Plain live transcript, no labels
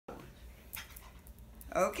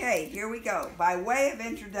Okay, here we go. By way of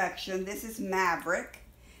introduction, this is Maverick.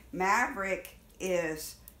 Maverick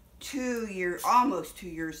is almost 2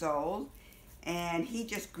 years old, and he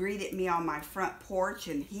just greeted me on my front porch,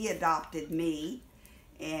 and he adopted me.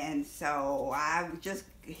 And so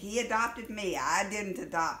he adopted me. I didn't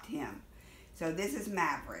adopt him. So this is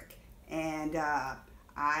Maverick, and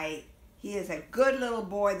he is a good little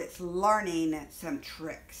boy that's learning some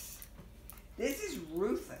tricks. This is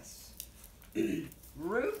Rufus.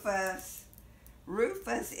 Rufus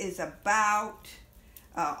is about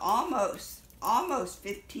almost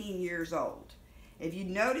 15 years old. If you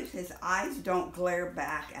notice, his eyes don't glare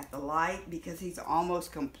back at the light because he's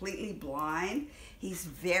almost completely blind. He's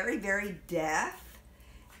very, very deaf,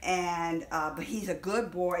 and but he's a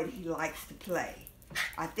good boy and he likes to play.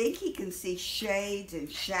 I think he can see shades and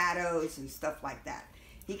shadows and stuff like that.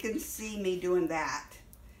 He can see me doing that.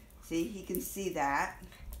 See, he can see that.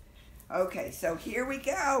 Okay, so here we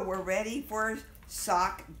go. We're ready for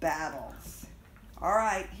sock battles. All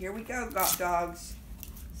right, here we go, dogs.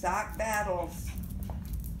 Sock battles.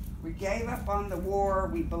 We gave up on the war.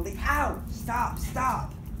 We believe. Ow! Stop!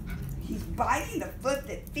 Stop! He's biting the foot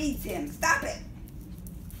that feeds him. Stop it!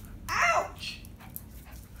 Ouch!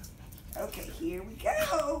 Okay, here we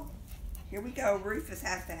go. Here we go. Rufus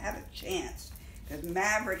has to have a chance because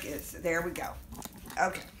Maverick is. There we go.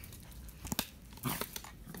 Okay.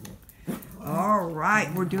 All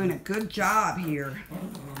right, we're doing a good job here.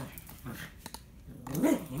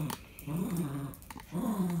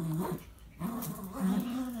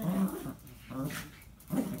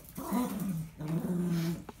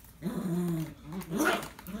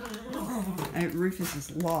 Rufus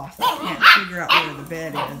is lost. I can't figure out where the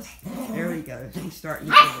bed is. There he goes. He's starting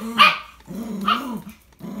to get it.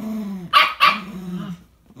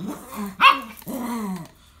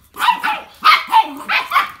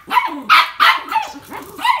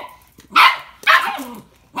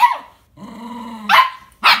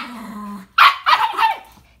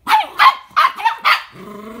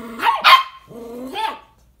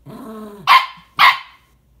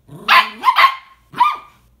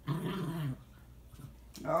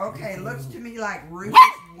 Okay, looks to me like Rufus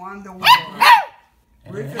won the war.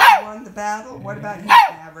 Rufus won the battle. What about you,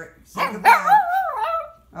 Maverick? Say goodbye.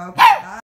 Okay, bye.